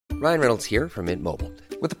Ryan Reynolds here from Mint Mobile.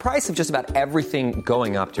 With the price of just about everything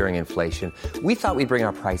going up during inflation, we thought we'd bring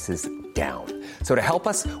our prices down. So to help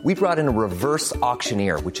us, we brought in a reverse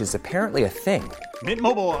auctioneer, which is apparently a thing. Mint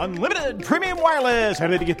Mobile Unlimited Premium Wireless. How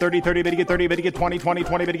to get 30, 30, bit to get 30, bit to get 20, 20,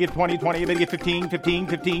 20, bit to get 20, 20, bit to get 15, 15,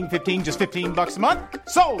 15, 15, just $15 a month?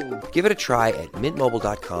 Sold! Give it a try at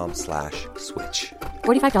mintmobile.com/switch.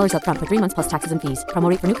 $45 up front for 3 months plus taxes and fees. Promo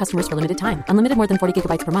rate for new customers for limited time. Unlimited more than 40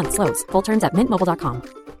 gigabytes per month. Slows full terms at mintmobile.com.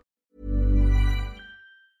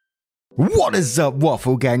 What is up,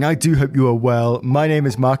 Waffle Gang? I do hope you are well. My name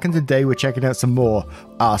is Mark, and today we're checking out some more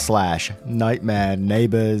r/Nightmare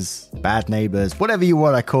Neighbors, Bad Neighbors, whatever you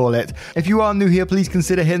want to call it. If you are new here, please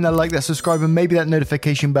consider hitting that like, that subscribe, and maybe that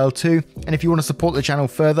notification bell too. And if you want to support the channel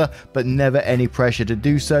further, but never any pressure to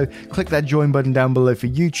do so, click that join button down below for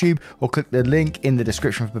YouTube, or click the link in the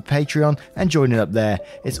description for Patreon and join it up there.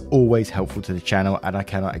 It's always helpful to the channel, and I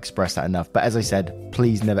cannot express that enough. But as I said,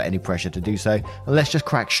 please never any pressure to do so. And let's just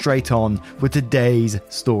crack straight on with today's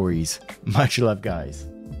stories. Much love, guys.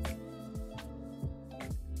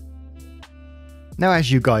 Now,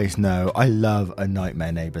 as you guys know, I love a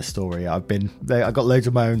Nightmare Neighbour story. I got loads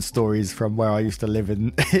of my own stories from where I used to live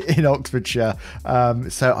in Oxfordshire.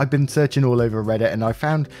 So I've been searching all over Reddit, and I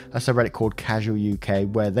found a subreddit called Casual UK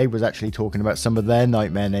where they was actually talking about some of their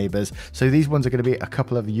Nightmare Neighbours. So these ones are going to be a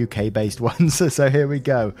couple of UK-based ones. So here we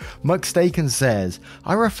go. Muckstaken says,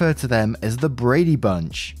 I refer to them as the Brady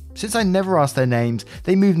Bunch. Since I never asked their names,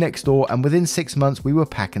 they moved next door, and within 6 months we were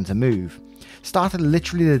packing to move. Started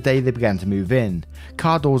literally the day they began to move in.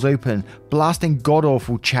 Car doors open, blasting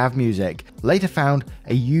god-awful chav music. Later found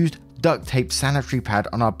a used duct-taped sanitary pad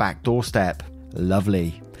on our back doorstep.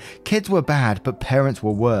 Lovely. Kids were bad, but parents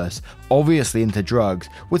were worse. Obviously into drugs.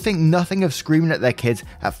 Would think nothing of screaming at their kids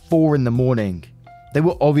at 4 in the morning. They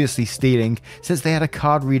were obviously stealing, since they had a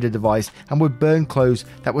card reader device and would burn clothes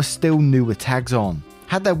that were still new with tags on.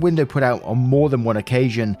 Had their window put out on more than one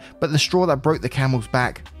occasion, but the straw that broke the camel's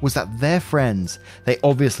back was that their friends, they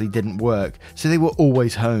obviously didn't work, so they were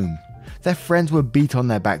always home. Their friends would beat on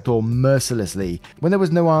their back door mercilessly. When there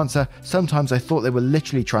was no answer, sometimes I thought they were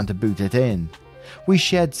literally trying to boot it in. We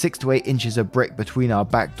shared 6 to 8 inches of brick between our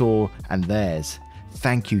back door and theirs.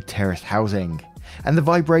 Thank you, terraced housing. And the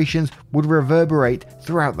vibrations would reverberate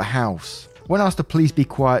throughout the house. When asked to please be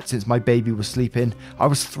quiet since my baby was sleeping, I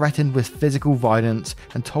was threatened with physical violence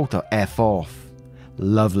and told to F off.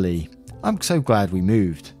 Lovely. I'm so glad we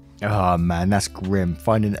moved. Oh man, that's grim.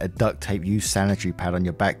 Finding a duct tape used sanitary pad on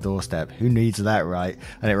your back doorstep. Who needs that, right?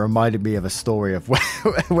 And it reminded me of a story of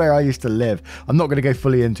where I used to live. I'm not going to go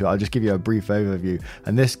fully into it. I'll just give you a brief overview.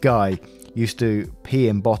 And this guy used to pee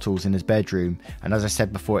in bottles in his bedroom, and as I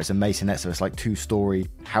said before, it's a masonette, so it's like 2-story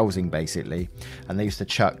housing basically, and they used to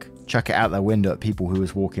chuck it out their window at people who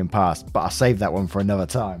was walking past. But I'll save that one for another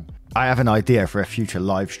time. I have an idea for a future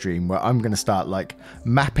live stream where I'm going to start like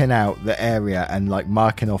mapping out the area and like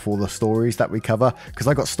marking off all the stories that we cover, because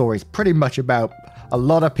I got stories pretty much about a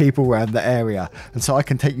lot of people around the area, and so I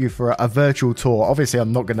can take you for a virtual tour. Obviously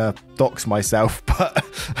I'm not going to dox myself, but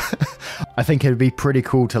I think it'd be pretty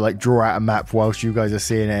cool to like draw out a map whilst you guys are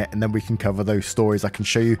seeing it, and then we can cover those stories. I can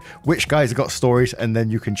show you which guys have got stories, and then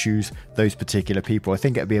you can choose those particular people. I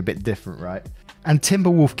think it'd be a bit different, right? And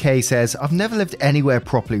Timberwolf K says, I've never lived anywhere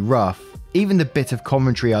properly rough. Even the bit of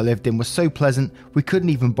Coventry I lived in was so pleasant we couldn't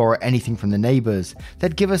even borrow anything from the neighbours.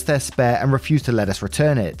 They'd give us their spare and refuse to let us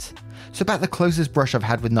return it. So about the closest brush I've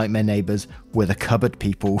had with Nightmare Neighbours were the cupboard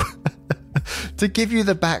people. To give you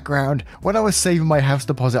the background, when I was saving my house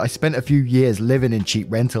deposit, I spent a few years living in cheap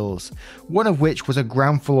rentals, one of which was a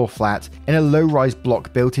ground floor flat in a low-rise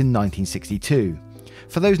block built in 1962.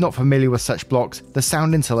 For those not familiar with such blocks, the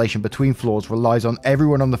sound insulation between floors relies on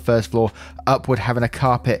everyone on the first floor upward having a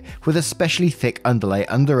carpet with a specially thick underlay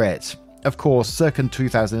under it. Of course, circa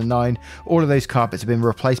 2009, all of those carpets have been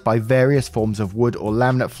replaced by various forms of wood or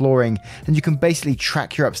laminate flooring, and you can basically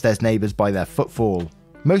track your upstairs neighbours by their footfall.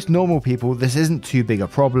 Most normal people, this isn't too big a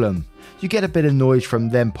problem. You get a bit of noise from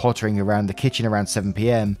them pottering around the kitchen around 7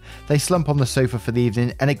 PM, they slump on the sofa for the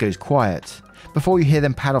evening and it goes quiet, before you hear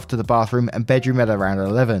them pad off to the bathroom and bedroom at around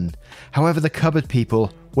 11. However, the cupboard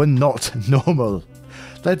people were not normal.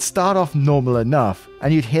 They'd start off normal enough,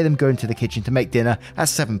 and you'd hear them go into the kitchen to make dinner at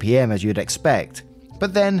 7 PM as you'd expect.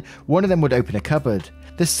 But then, one of them would open a cupboard.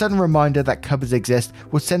 This sudden reminder that cupboards exist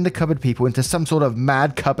would send the cupboard people into some sort of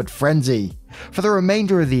mad cupboard frenzy. For the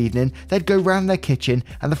remainder of the evening, they'd go round their kitchen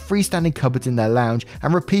and the freestanding cupboards in their lounge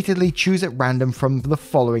and repeatedly choose at random from the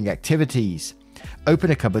following activities.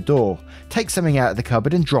 Open a cupboard door, take something out of the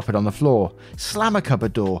cupboard and drop it on the floor, slam a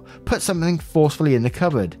cupboard door, put something forcefully in the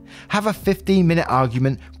cupboard, have a 15-minute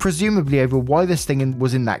argument presumably over why this thing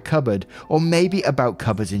was in that cupboard, or maybe about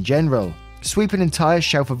cupboards in general. Sweep an entire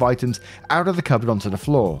shelf of items out of the cupboard onto the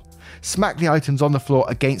floor. Smack the items on the floor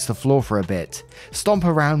against the floor for a bit. Stomp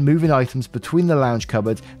around moving items between the lounge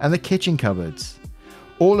cupboards and the kitchen cupboards.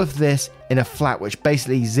 All of this in a flat which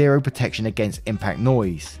basically zero protection against impact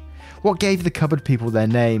noise. What gave the cupboard people their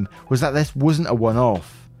name was that this wasn't a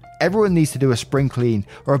one-off. Everyone needs to do a spring clean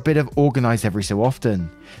or a bit of organise every so often.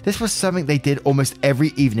 This was something they did almost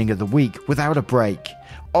every evening of the week without a break,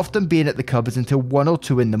 often being at the cupboards until 1 or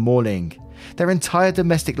 2 in the morning. Their entire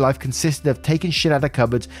domestic life consisted of taking shit out of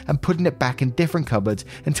cupboards and putting it back in different cupboards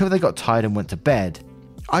until they got tired and went to bed.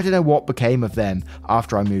 I don't know what became of them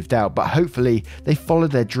after I moved out, but hopefully they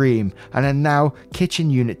followed their dream and are now kitchen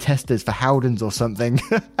unit testers for Howdens or something.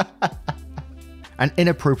 An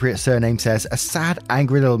inappropriate surname says, a sad,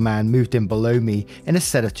 angry little man moved in below me in a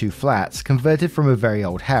set of 2 flats, converted from a very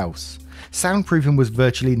old house. Soundproofing was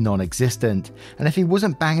virtually non-existent, and if he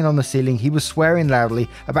wasn't banging on the ceiling, he was swearing loudly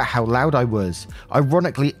about how loud I was,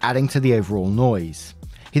 ironically adding to the overall noise.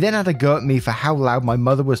 He then had a go at me for how loud my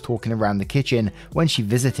mother was talking around the kitchen when she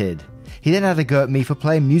visited. He then had a go at me for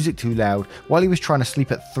playing music too loud while he was trying to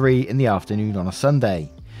sleep at 3 in the afternoon on a Sunday.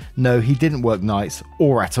 No, he didn't work nights,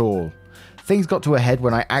 or at all. Things got to a head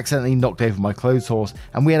when I accidentally knocked over my clothes horse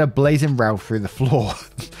and we had a blazing row through the floor,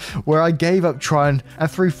 where I gave up trying and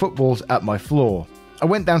threw footballs at my floor. I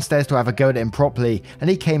went downstairs to have a go at him properly and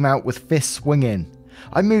he came out with fists swinging.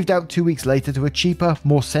 I moved out 2 weeks later to a cheaper,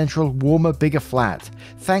 more central, warmer, bigger flat.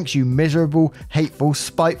 Thanks you miserable, hateful,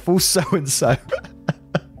 spiteful so-and-so.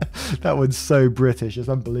 That one's so British, it's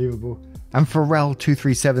unbelievable. And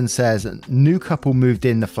Pharrell237 says, new couple moved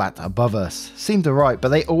in the flat above us. Seemed alright, but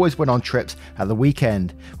they always went on trips at the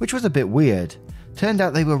weekend, which was a bit weird. Turned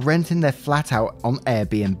out they were renting their flat out on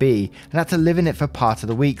Airbnb and had to live in it for part of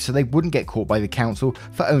the week so they wouldn't get caught by the council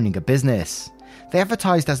for owning a business. They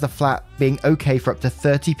advertised as the flat being okay for up to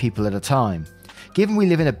 30 people at a time. Given we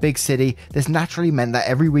live in a big city, this naturally meant that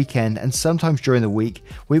every weekend and sometimes during the week,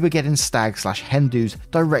 we were getting stag/hen do's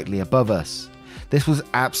directly above us. This was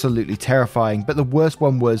absolutely terrifying, but the worst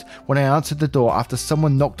one was when I answered the door after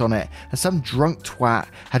someone knocked on it and some drunk twat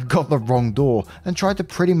had got the wrong door and tried to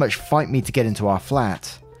pretty much fight me to get into our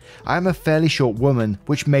flat. I am a fairly short woman,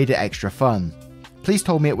 which made it extra fun. Police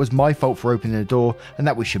told me it was my fault for opening the door and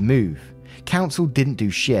that we should move. Council didn't do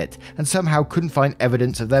shit and somehow couldn't find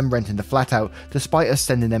evidence of them renting the flat out despite us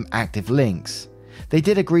sending them active links. They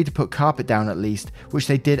did agree to put carpet down at least, which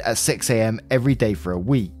they did at 6 AM every day for a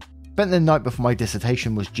week. Spent the night before my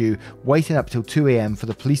dissertation was due, waiting up till 2 AM for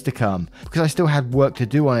the police to come, because I still had work to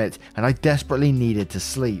do on it and I desperately needed to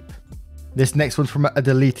sleep. This next one's from a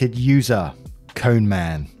deleted user, Cone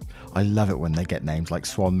Man. I love it when they get names like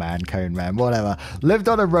Swan Man, Cone Man, whatever. Lived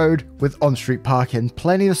on a road with on-street parking,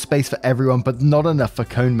 plenty of space for everyone but not enough for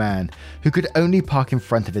Cone Man, who could only park in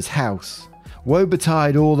front of his house. Woe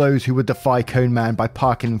betide all those who would defy Cone Man by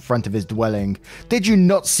parking in front of his dwelling. Did you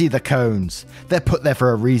not see the cones? They're put there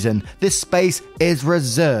for a reason. This space is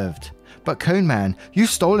reserved. But Cone Man,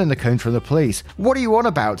 you've stolen the cones from the police. What are you on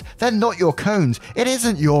about? They're not your cones. It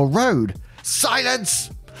isn't your road.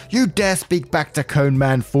 Silence! You dare speak back to Cone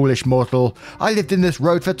Man, foolish mortal. I lived in this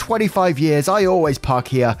road for 25 years. I always park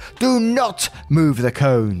here. Do not move the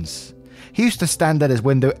cones. He used to stand at his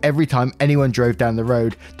window every time anyone drove down the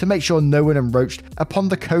road to make sure no one encroached upon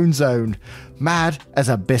the cone zone. Mad as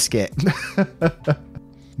a biscuit.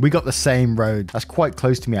 We got the same road. That's quite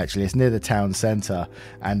close to me, actually. It's near the town centre.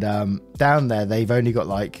 And down there, they've only got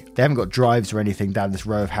they haven't got drives or anything down this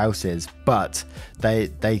row of houses, but they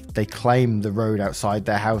claim the road outside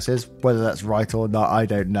their houses. Whether that's right or not, I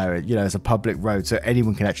don't know. You know, it's a public road, so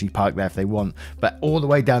anyone can actually park there if they want. But all the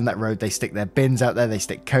way down that road, they stick their bins out there, they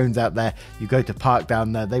stick cones out there. You go to park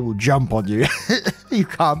down there, they will jump on you. You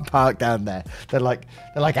can't park down there. They're like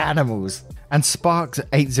animals. And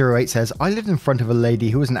Sparks808 says, I lived in front of a lady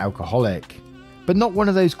who was an alcoholic. But not one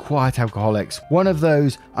of those quiet alcoholics. One of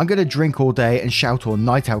those, I'm going to drink all day and shout all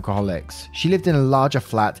night alcoholics. She lived in a larger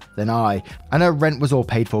flat than I, and her rent was all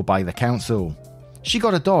paid for by the council. She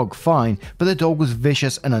got a dog, fine, but the dog was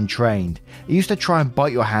vicious and untrained. It used to try and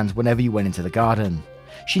bite your hands whenever you went into the garden.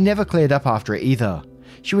 She never cleared up after it either.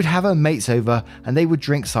 She would have her mates over and they would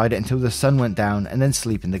drink cider until the sun went down and then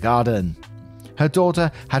sleep in the garden. Her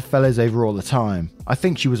daughter had fellas over all the time. I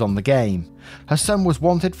think she was on the game. Her son was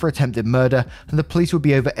wanted for attempted murder and the police would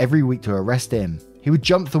be over every week to arrest him. He would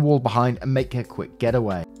jump the wall behind and make a quick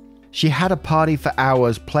getaway. She had a party for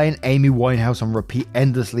hours, playing Amy Winehouse on repeat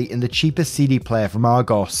endlessly in the cheapest CD player from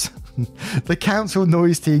Argos. The council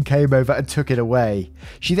noise team came over and took it away.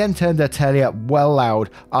 She then turned her telly up well loud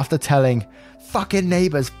after telling fucking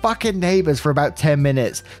neighbours for about 10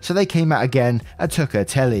 minutes, so they came out again and took her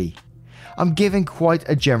telly. I'm giving quite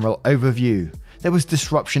a general overview. There was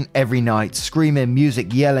disruption every night, screaming,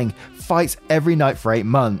 music, yelling, fights every night for 8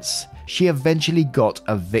 months. She eventually got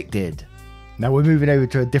evicted. Now we're moving over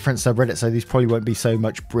to a different subreddit, so these probably won't be so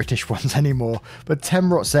much British ones anymore. But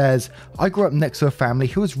Temrot says, I grew up next to a family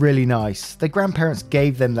who was really nice. Their grandparents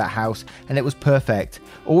gave them that house and it was perfect.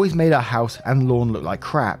 Always made our house and lawn look like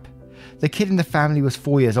crap. The kid in the family was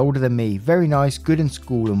 4 years older than me, very nice, good in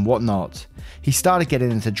school and whatnot. He started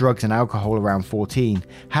getting into drugs and alcohol around 14,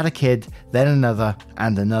 had a kid, then another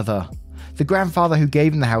and another. The grandfather who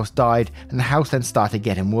gave him the house died and the house then started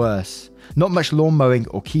getting worse. Not much lawn mowing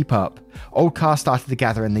or keep up. Old cars started to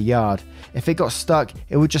gather in the yard. If it got stuck,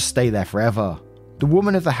 it would just stay there forever. The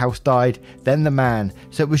woman of the house died, then the man,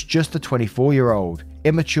 so it was just a 24-year-old,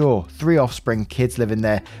 immature, 3 offspring kids living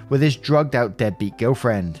there with his drugged out deadbeat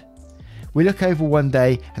girlfriend. We look over one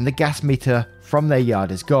day and the gas meter from their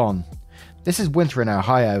yard is gone. This is winter in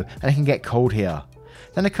Ohio and it can get cold here.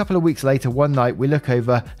 Then a couple of weeks later, one night we look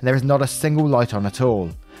over and there is not a single light on at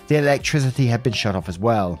all. The electricity had been shut off as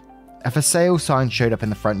well. A for sale sign showed up in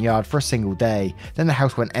the front yard for a single day, then the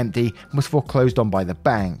house went empty and was foreclosed on by the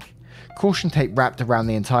bank. Caution tape wrapped around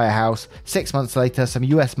the entire house. 6 months later, some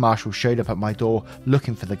US Marshals showed up at my door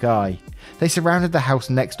looking for the guy. They surrounded the house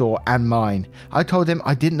next door and mine. I told him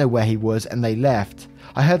I didn't know where he was and they left.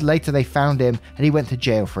 I heard later they found him and he went to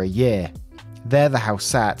jail for a year. There the house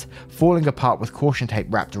sat, falling apart with caution tape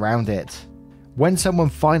wrapped around it. When someone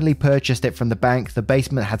finally purchased it from the bank, the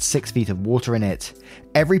basement had 6 feet of water in it.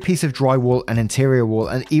 Every piece of drywall and interior wall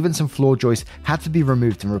and even some floor joists had to be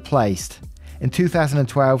removed and replaced. In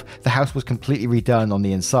 2012, the house was completely redone on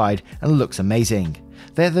the inside and looks amazing.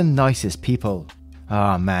 They're the nicest people.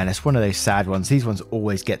 Oh man, it's one of those sad ones. These ones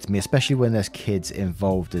always get to me, especially when there's kids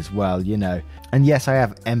involved as well, you know. And yes, I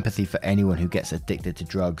have empathy for anyone who gets addicted to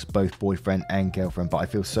drugs, both boyfriend and girlfriend, but I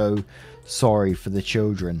feel so sorry for the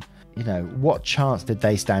children. You know, what chance did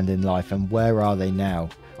they stand in life and where are they now?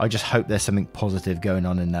 I just hope there's something positive going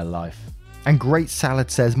on in their life. And Great Salad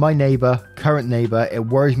says, my current neighbour, it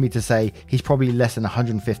worries me to say he's probably less than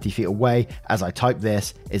 150 feet away as I type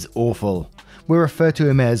this, is awful. We refer to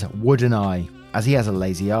him as Wooden Eye, as he has a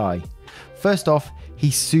lazy eye. First off, he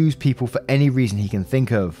sues people for any reason he can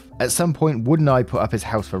think of. At some point, Wooden Eye put up his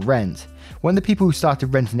house for rent. When the people who started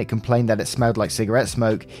renting it complained that it smelled like cigarette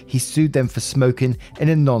smoke, he sued them for smoking in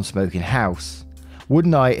a non-smoking house.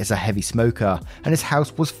 Wooden Eye is a heavy smoker, and his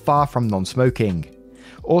house was far from non-smoking.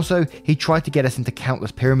 Also, he tried to get us into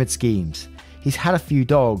countless pyramid schemes. He's had a few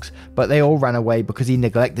dogs, but they all ran away because he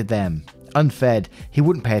neglected them. Unfed, he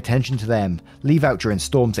wouldn't pay attention to them, leave out during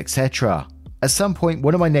storms, etc. At some point,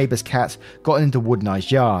 one of my neighbour's cats got into Wooden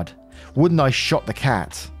Eye's yard. Wooden Eye shot the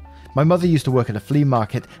cat. My mother used to work at a flea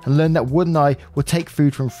market and learned that Wooden Eye would take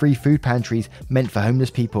food from free food pantries meant for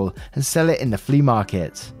homeless people and sell it in the flea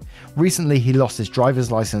market. Recently, he lost his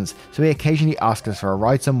driver's license, so he occasionally asked us for a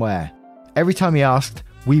ride somewhere. Every time he asked,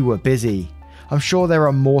 we were busy. I'm sure there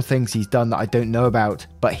are more things he's done that I don't know about,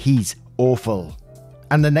 but he's awful.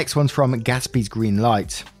 And the next one's from Gatsby's Green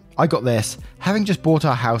Light. I got this. Having just bought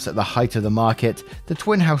our house at the height of the market, the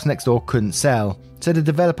twin house next door couldn't sell, so the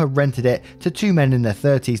developer rented it to 2 men in their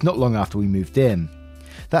 30s not long after we moved in.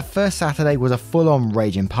 That first Saturday was a full-on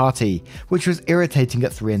raging party, which was irritating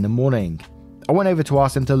at 3 in the morning. I went over to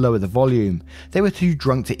ask them to lower the volume. They were too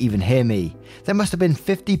drunk to even hear me. There must have been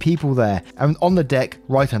 50 people there and on the deck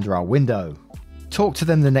right under our window. Talked to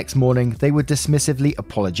them the next morning, they were dismissively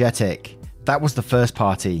apologetic. That was the first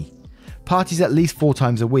party. Parties at least 4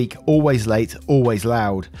 times a week, always late, always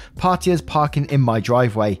loud. Partiers parking in my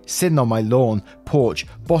driveway, sitting on my lawn, porch,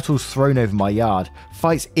 bottles thrown over my yard,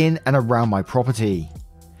 fights in and around my property.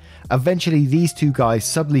 Eventually, these 2 guys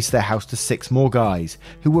subleased their house to 6 more guys,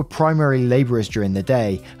 who were primarily labourers during the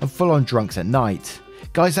day and full-on drunks at night.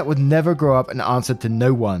 Guys that would never grow up and answered to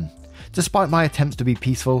no one. Despite my attempts to be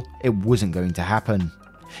peaceful, it wasn't going to happen.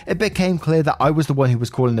 It became clear that I was the one who was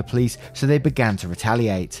calling the police, so they began to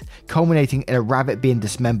retaliate, culminating in a rabbit being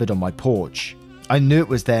dismembered on my porch. I knew it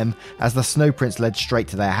was them, as the snow prints led straight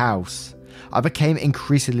to their house. I became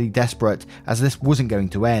increasingly desperate, as this wasn't going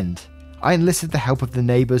to end. I enlisted the help of the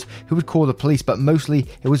neighbours who would call the police, but mostly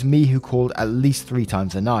it was me who called at least 3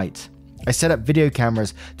 times a night. I set up video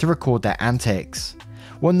cameras to record their antics.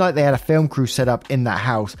 One night they had a film crew set up in that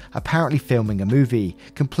house, apparently filming a movie,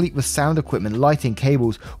 complete with sound equipment, lighting,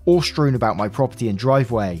 cables, all strewn about my property and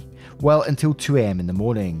driveway. well until 2 a.m. in the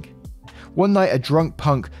morning. One night a drunk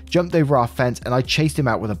punk jumped over our fence and I chased him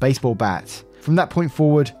out with a baseball bat. From that point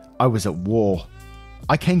forward, I was at war.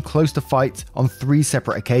 I came close to fights on 3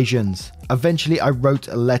 separate occasions. Eventually I wrote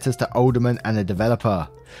letters to aldermen and a developer.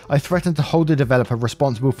 I threatened to hold the developer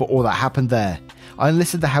responsible for all that happened there. I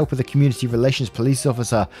enlisted the help of the community relations police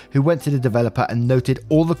officer who went to the developer and noted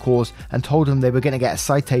all the calls and told him they were going to get a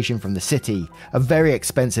citation from the city, a very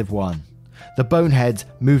expensive one. The boneheads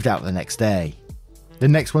moved out the next day. The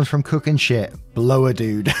next one's from Cook and Shit, Blower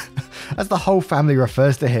Dude, as the whole family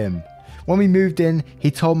refers to him. When we moved in,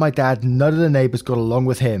 he told my dad none of the neighbours got along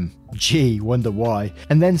with him. Gee, wonder why.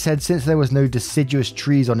 And then said since there was no deciduous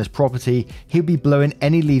trees on his property, he'd be blowing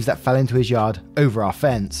any leaves that fell into his yard over our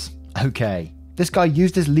fence. Okay. This guy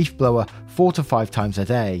used his leaf blower 4 to 5 times a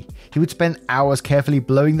day. He would spend hours carefully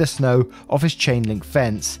blowing the snow off his chain link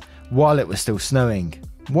fence while it was still snowing.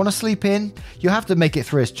 Want to sleep in? You'll have to make it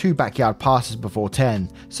through his 2 backyard passes before 10,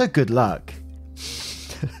 so good luck.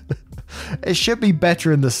 It should be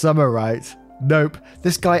better in the summer, right? Nope,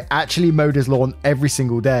 this guy actually mowed his lawn every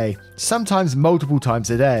single day, sometimes multiple times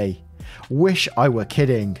a day. Wish I were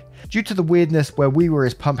kidding. Due to the weirdness where we were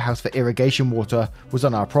his pump house for irrigation water was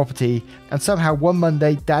on our property, and somehow one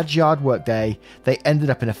Monday, Dad's yard work day, they ended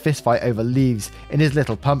up in a fist fight over leaves in his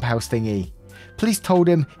little pump house thingy. Police told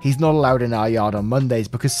him he's not allowed in our yard on Mondays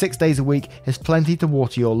because 6 days a week is plenty to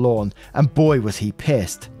water your lawn, and boy was he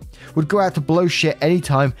pissed. Would go out to blow shit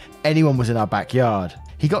anytime anyone was in our backyard.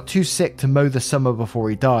 He got too sick to mow the summer before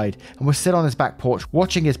he died and would sit on his back porch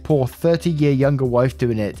watching his poor 30-year younger wife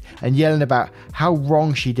doing it and yelling about how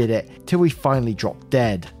wrong she did it till he finally dropped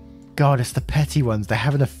dead. God, it's the petty ones. They're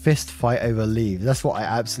having a fist fight over leaves. That's what I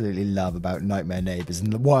absolutely love about Nightmare Neighbours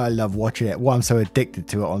and why I love watching it, why I'm so addicted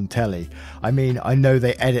to it on telly. I mean, I know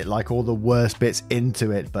they edit like all the worst bits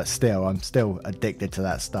into it, but still, I'm still addicted to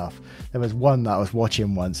that stuff. There was one that I was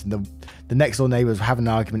watching once and the next door neighbours were having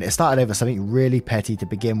an argument. It started over something really petty to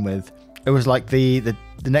begin with. It was like the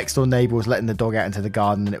next door neighbour was letting the dog out into the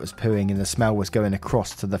garden and it was pooing and the smell was going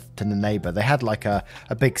across to the neighbour. They had like a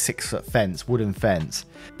big 6-foot fence, wooden fence.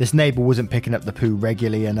 This neighbour wasn't picking up the poo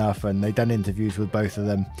regularly enough and they'd done interviews with both of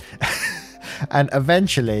them. And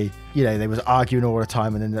eventually, you know, they was arguing all the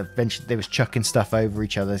time and then eventually they was chucking stuff over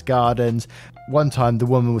each other's gardens. One time the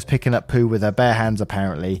woman was picking up poo with her bare hands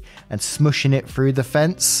apparently and smushing it through the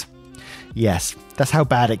fence. Yes, that's how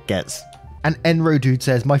bad it gets. And Enro Dude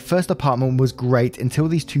says, my first apartment was great until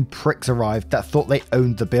these 2 pricks arrived that thought they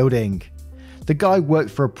owned the building. The guy worked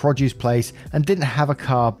for a produce place and didn't have a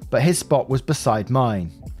car, but his spot was beside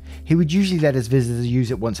mine. He would usually let his visitors use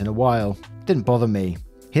it once in a while. Didn't bother me.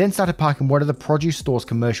 He then started parking one of the produce store's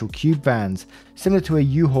commercial cube vans, similar to a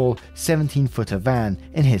U-Haul 17-footer van,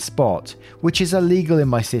 in his spot, which is illegal in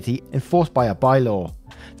my city, enforced by a bylaw.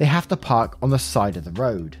 They have to park on the side of the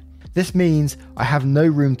road. This means I have no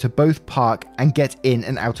room to both park and get in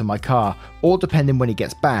and out of my car, all depending when he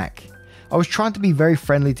gets back. I was trying to be very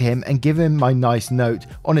friendly to him and give him my nice note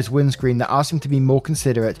on his windscreen that asked him to be more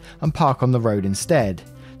considerate and park on the road instead.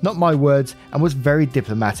 Not my words, and was very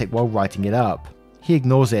diplomatic while writing it up. He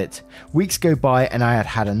ignores it. Weeks go by and I had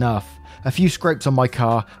had enough. A few scrapes on my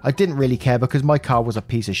car, I didn't really care because my car was a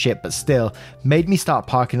piece of shit, but still, made me start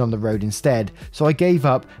parking on the road instead, so I gave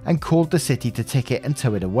up and called the city to ticket and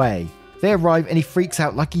tow it away. They arrive and he freaks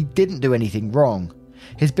out like he didn't do anything wrong.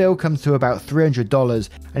 His bill comes to about $300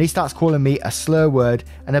 and he starts calling me a slur word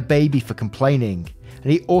and a baby for complaining.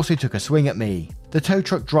 And he also took a swing at me. The tow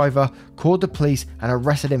truck driver called the police and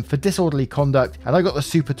arrested him for disorderly conduct and I got the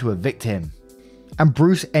super to evict him. And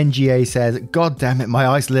Bruce NGA says, God damn it, my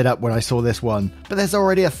eyes lit up when I saw this one, but there's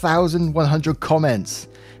already 1,100 comments.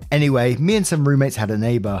 Anyway, me and some roommates had a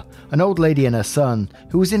neighbour, an old lady and her son,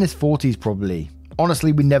 who was in his 40s probably.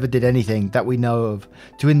 Honestly, we never did anything that we know of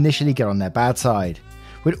to initially get on their bad side.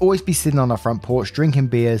 We'd always be sitting on our front porch drinking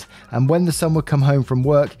beers, and when the son would come home from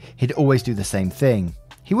work, he'd always do the same thing.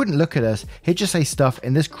 He wouldn't look at us, he'd just say stuff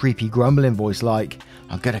in this creepy grumbling voice like,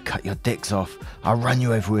 I'm gonna cut your dicks off, I'll run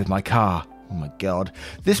you over with my car. Oh my god.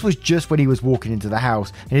 This was just when he was walking into the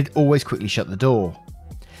house and he'd always quickly shut the door.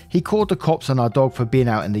 He called the cops on our dog for being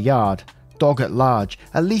out in the yard, dog at large,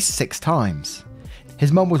 at least 6 times.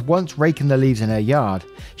 His mum was once raking the leaves in her yard.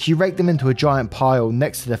 She raked them into a giant pile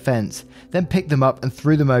next to the fence, then picked them up and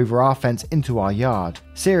threw them over our fence into our yard.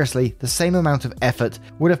 Seriously, the same amount of effort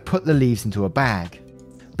would have put the leaves into a bag.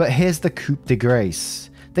 But here's the coup de grace.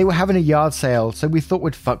 They were having a yard sale, so we thought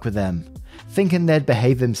we'd fuck with them, thinking they'd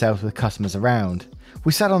behave themselves with customers around.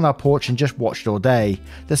 We sat on our porch and just watched all day.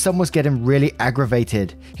 The son was getting really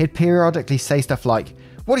aggravated. He'd periodically say stuff like,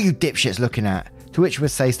 what are you dipshits looking at? To which we'd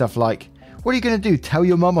say stuff like, What are you going to do, tell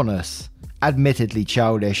your mum on us? Admittedly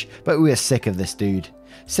childish, but we were sick of this dude.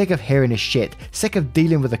 Sick of hearing his shit, sick of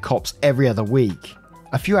dealing with the cops every other week.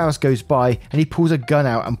 A few hours goes by and he pulls a gun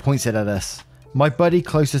out and points it at us. My buddy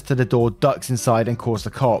closest to the door ducks inside and calls the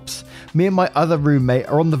cops. Me and my other roommate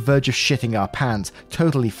are on the verge of shitting our pants,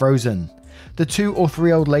 totally frozen. The 2 or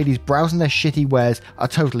 3 old ladies browsing their shitty wares are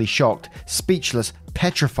totally shocked, speechless,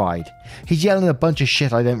 petrified. He's yelling a bunch of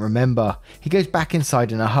shit I don't remember. He goes back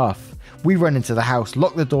inside in a huff. We run into the house,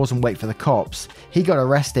 lock the doors and wait for the cops. He got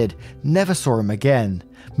arrested, never saw him again.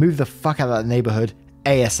 Moved the fuck out of that neighbourhood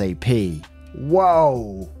ASAP.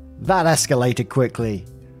 Whoa, that escalated quickly.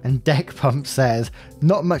 And Deck Pump says,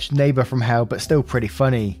 not much neighbour from hell but still pretty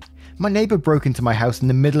funny. My neighbour broke into my house in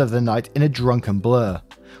the middle of the night in a drunken blur.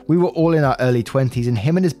 We were all in our early 20s and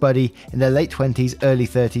him and his buddy in their late 20s, early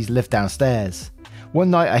 30s lived downstairs. One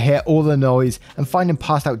night I hear all the noise and find him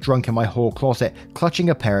passed out drunk in my hall closet, clutching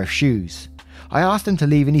a pair of shoes. I asked him to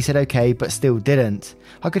leave and he said okay, but still didn't.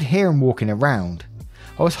 I could hear him walking around.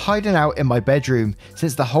 I was hiding out in my bedroom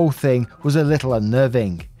since the whole thing was a little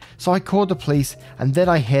unnerving. So I called the police and then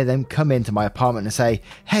I hear them come into my apartment and say,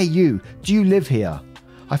 "Hey you, do you live here?"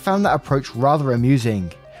 I found that approach rather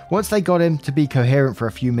amusing. Once they got him to be coherent for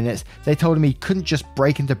a few minutes, they told him he couldn't just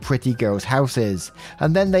break into pretty girls' houses.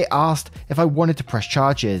 And then they asked if I wanted to press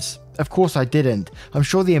charges. Of course I didn't. I'm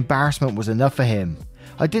sure the embarrassment was enough for him.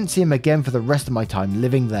 I didn't see him again for the rest of my time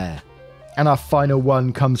living there. And our final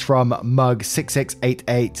one comes from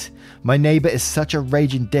Mug6688. My neighbour is such a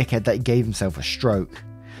raging dickhead that he gave himself a stroke.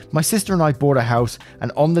 My sister and I bought a house,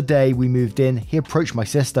 and on the day we moved in, he approached my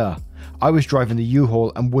sister. I was driving the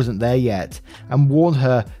U-Haul and wasn't there yet, and warned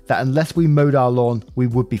her that unless we mowed our lawn, we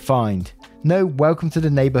would be fined. No welcome to the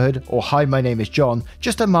neighbourhood or hi, my name is John,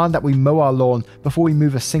 just demand that we mow our lawn before we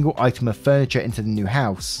move a single item of furniture into the new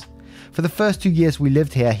house. For the first 2 years we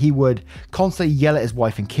lived here, he would constantly yell at his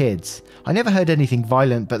wife and kids. I never heard anything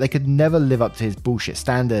violent, but they could never live up to his bullshit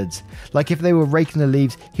standards. Like if they were raking the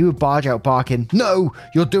leaves, he would barge out barking, "No,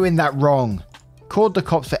 you're doing that wrong." Called the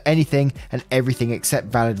cops for anything and everything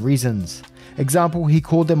except valid reasons. Example, he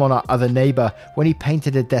called them on our other neighbour when he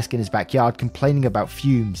painted a desk in his backyard complaining about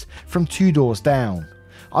fumes from 2 doors down.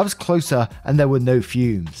 I was closer and there were no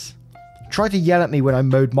fumes. Tried to yell at me when I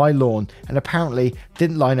mowed my lawn and apparently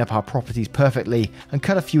didn't line up our properties perfectly and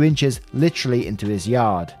cut a few inches literally into his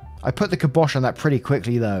yard. I put the kibosh on that pretty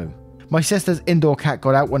quickly though. My sister's indoor cat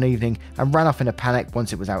got out one evening and ran off in a panic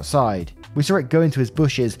once it was outside. We saw it go into his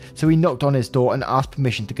bushes, so we knocked on his door and asked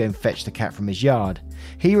permission to go and fetch the cat from his yard.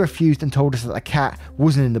 He refused and told us that the cat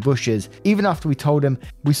wasn't in the bushes, even after we told him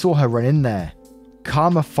we saw her run in there.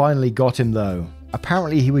 Karma finally got him though.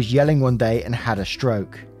 Apparently he was yelling one day and had a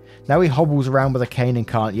stroke. Now he hobbles around with a cane and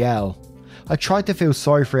can't yell. I tried to feel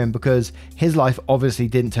sorry for him because his life obviously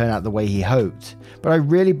didn't turn out the way he hoped, but I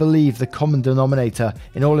really believe the common denominator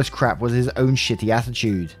in all this crap was his own shitty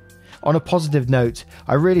attitude. On a positive note,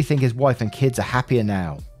 I really think his wife and kids are happier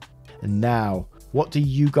now. And now, what do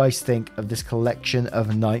you guys think of this collection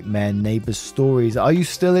of Nightmare Neighbours stories? Are you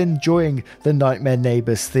still enjoying the Nightmare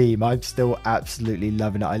Neighbours theme? I'm still absolutely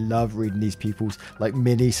loving it. I love reading these people's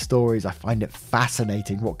mini stories. I find it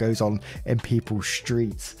fascinating what goes on in people's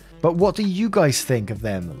streets. But what do you guys think of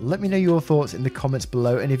them? Let me know your thoughts in the comments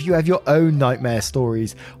below. And if you have your own nightmare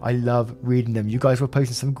stories, I love reading them. You guys were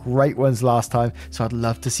posting some great ones last time, so I'd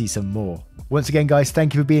love to see some more. Once again, guys,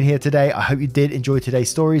 thank you for being here today. I hope you did enjoy today's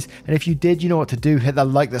stories. And if you did, you know what to do. Hit that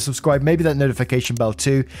like, that subscribe, maybe that notification bell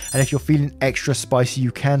too. And if you're feeling extra spicy,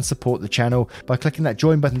 you can support the channel by clicking that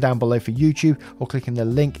join button down below for YouTube or clicking the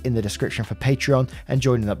link in the description for Patreon and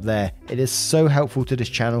joining up there. It is so helpful to this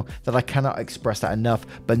channel that I cannot express that enough,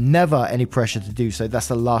 but never any pressure to do so. That's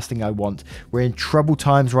the last thing I want. We're in troubled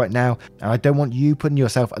times right now, and I don't want you putting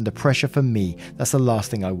yourself under pressure for me. That's the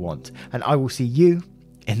last thing I want. And I will see you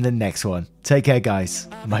in the next one. Take care, guys.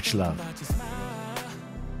 Much love.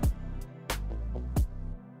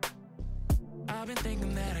 I've been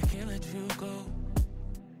thinking that I can't let you go.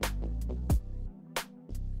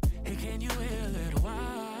 Hey, can you wait a little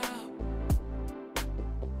while?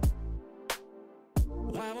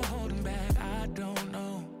 Why we're holding back, I don't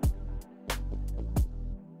know.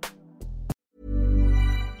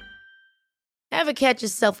 Ever catch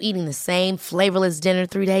yourself eating the same flavorless dinner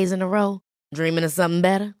 3 days in a row? Dreaming of something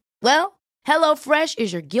better? Well, HelloFresh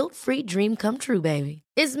is your guilt-free dream come true, baby.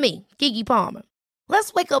 It's me, Keke Palmer.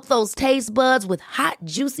 Let's wake up those taste buds with hot,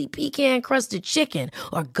 juicy pecan-crusted chicken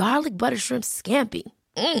or garlic butter shrimp scampi.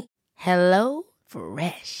 Hello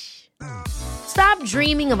Fresh. Stop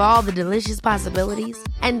dreaming of all the delicious possibilities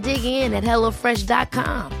and dig in at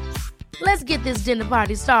HelloFresh.com. Let's get this dinner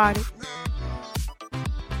party started.